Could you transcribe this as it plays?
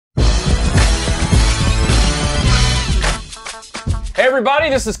everybody,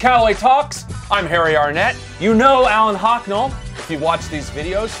 this is Callaway Talks. I'm Harry Arnett. You know Alan Hocknell if you've watched these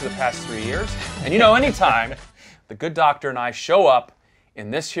videos for the past 3 years. And you know anytime the good doctor and I show up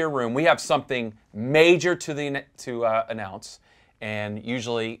in this here room, we have something major to announce. And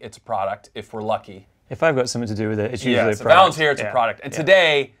usually it's a product if we're lucky. If I've got something to do with it, it's usually a product. Alan's here, it's a product. And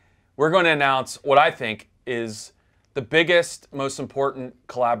today we're going to announce what I think is the biggest, most important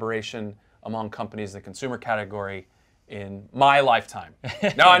collaboration among companies in the consumer category in my lifetime.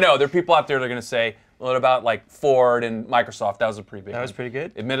 Now I know there are people out there that are going to say, well, what about like Ford and Microsoft? That was a pretty big one. That was pretty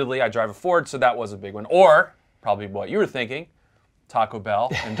good. Admittedly, I drive a Ford, so that was a big one. Or, probably what you were thinking, Taco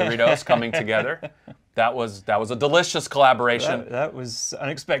Bell and Doritos coming together. That was a delicious collaboration. That was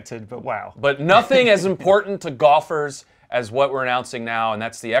unexpected, but wow. But nothing as important to golfers as what we're announcing now, and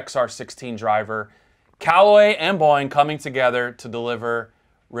that's the XR16 driver. Callaway and Boeing coming together to deliver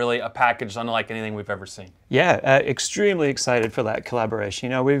really a package unlike anything we've ever seen. Yeah, extremely excited for that collaboration. You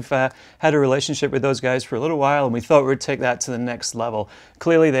know, we've had a relationship with those guys for a little while, and we thought we'd take that to the next level.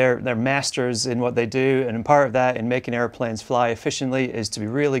 Clearly, they're masters in what they do, and part of that in making airplanes fly efficiently is to be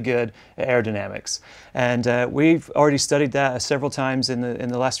really good at aerodynamics. And we've already studied that several times in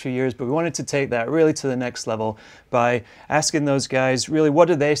the last few years, but we wanted to take that really to the next level by asking those guys, really, what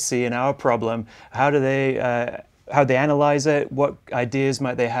do they see in our problem? How do they analyze it, what ideas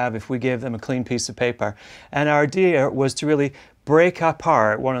might they have if we give them a clean piece of paper. And our idea was to really break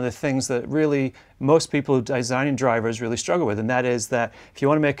apart one of the things that really most people designing drivers really struggle with, and that is that if you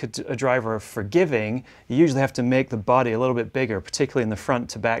want to make a driver forgiving, you usually have to make the body a little bit bigger, particularly in the front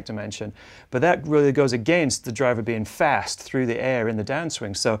to back dimension. But that really goes against the driver being fast through the air in the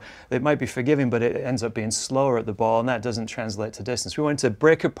downswing. So it might be forgiving, but it ends up being slower at the ball, and that doesn't translate to distance. We wanted to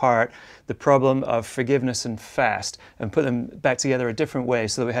break apart the problem of forgiveness and fast and put them back together a different way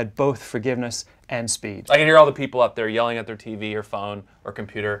so that we had both forgiveness and speed. I can hear all the people out there yelling at their TV or phone or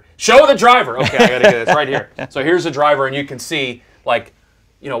computer, show the driver! Okay, I gotta get this right here. So here's a driver, and you can see, like,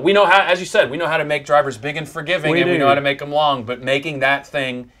 you know, we know how, as you said, we know how to make drivers big and forgiving, and we know how to make them long, but making that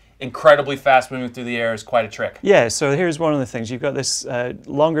thing incredibly fast moving through the air is quite a trick. Yeah, so here's one of the things. You've got this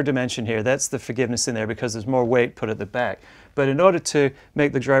longer dimension here. That's the forgiveness in there because there's more weight put at the back. But in order to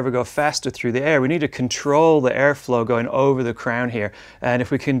make the driver go faster through the air, we need to control the airflow going over the crown here. And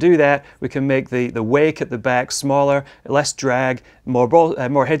if we can do that, we can make the wake at the back smaller, less drag,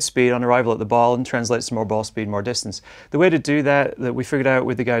 more head speed on arrival at the ball, and translates to more ball speed, more distance. The way to do that we figured out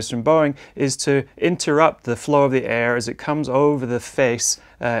with the guys from Boeing is to interrupt the flow of the air as it comes over the face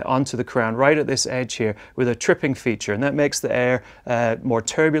onto the crown, right at this edge here, with a tripping feature, and that makes the air more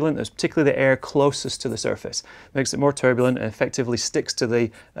turbulent, particularly the air closest to the surface. Makes it more turbulent and effectively sticks to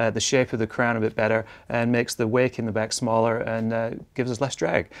the shape of the crown a bit better and makes the wake in the back smaller and gives us less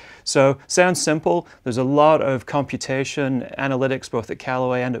drag. So, sounds simple. There's a lot of computation, analytics, both at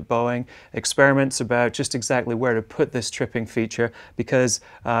Callaway and at Boeing, experiments about just exactly where to put this tripping feature, because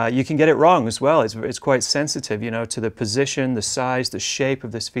you can get it wrong as well. It's quite sensitive, you know, to the position, the size, the shape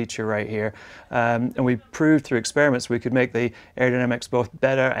of this feature right here, and we proved through experiments we could make the aerodynamics both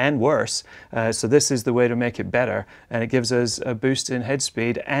better and worse. So this is the way to make it better, and it gives us a boost in head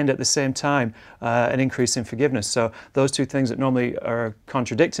speed and at the same time an increase in forgiveness. So those two things that normally are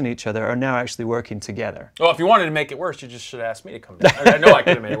contradicting each other are now actually working together. Well, if you wanted to make it worse, you just should have asked me to come down. I know I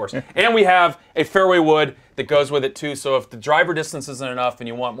could have made it worse. And we have a fairway wood that goes with it too, so if the driver distance isn't enough and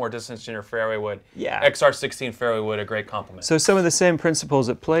you want more distance in your fairway wood, XR16 fairway wood, a great compliment. So some of the same principles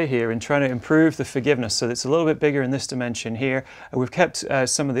at play here in trying to improve the forgiveness, so it's a little bit bigger in this dimension here. We've kept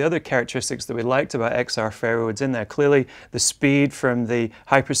some of the other characteristics that we liked about XR fairway woods in there. Clearly the speed from the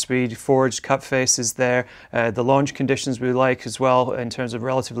hyperspeed forged cup face is there, the launch conditions we like as well in terms of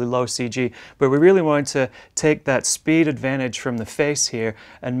relatively low CG, but we really wanted to take that speed advantage from the face here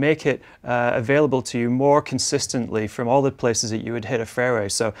and make it available to you more consistently from all the places that you would hit a fairway.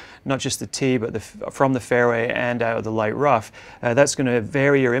 So not just the tee, but from the fairway and out of the light rough. That's going to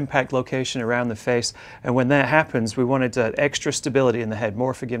vary your impact location around the face, and when that happens, we wanted extra stability in the head,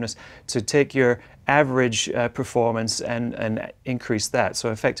 more forgiveness, to take your average performance and increase that.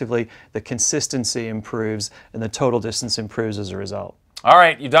 So effectively, the consistency improves and the total distance improves as a result. All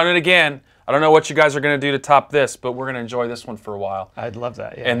right, you've done it again. I don't know what you guys are going to do to top this, but we're going to enjoy this one for a while. I'd love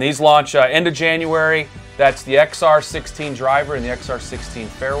that, yeah. And these launch end of January. That's the XR16 driver and the XR16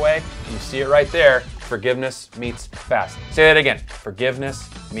 fairway. You see it right there. Forgiveness meets fast. Say that again. Forgiveness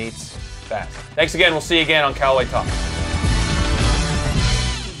meets fast. Thanks again. We'll see you again on Callaway Talks.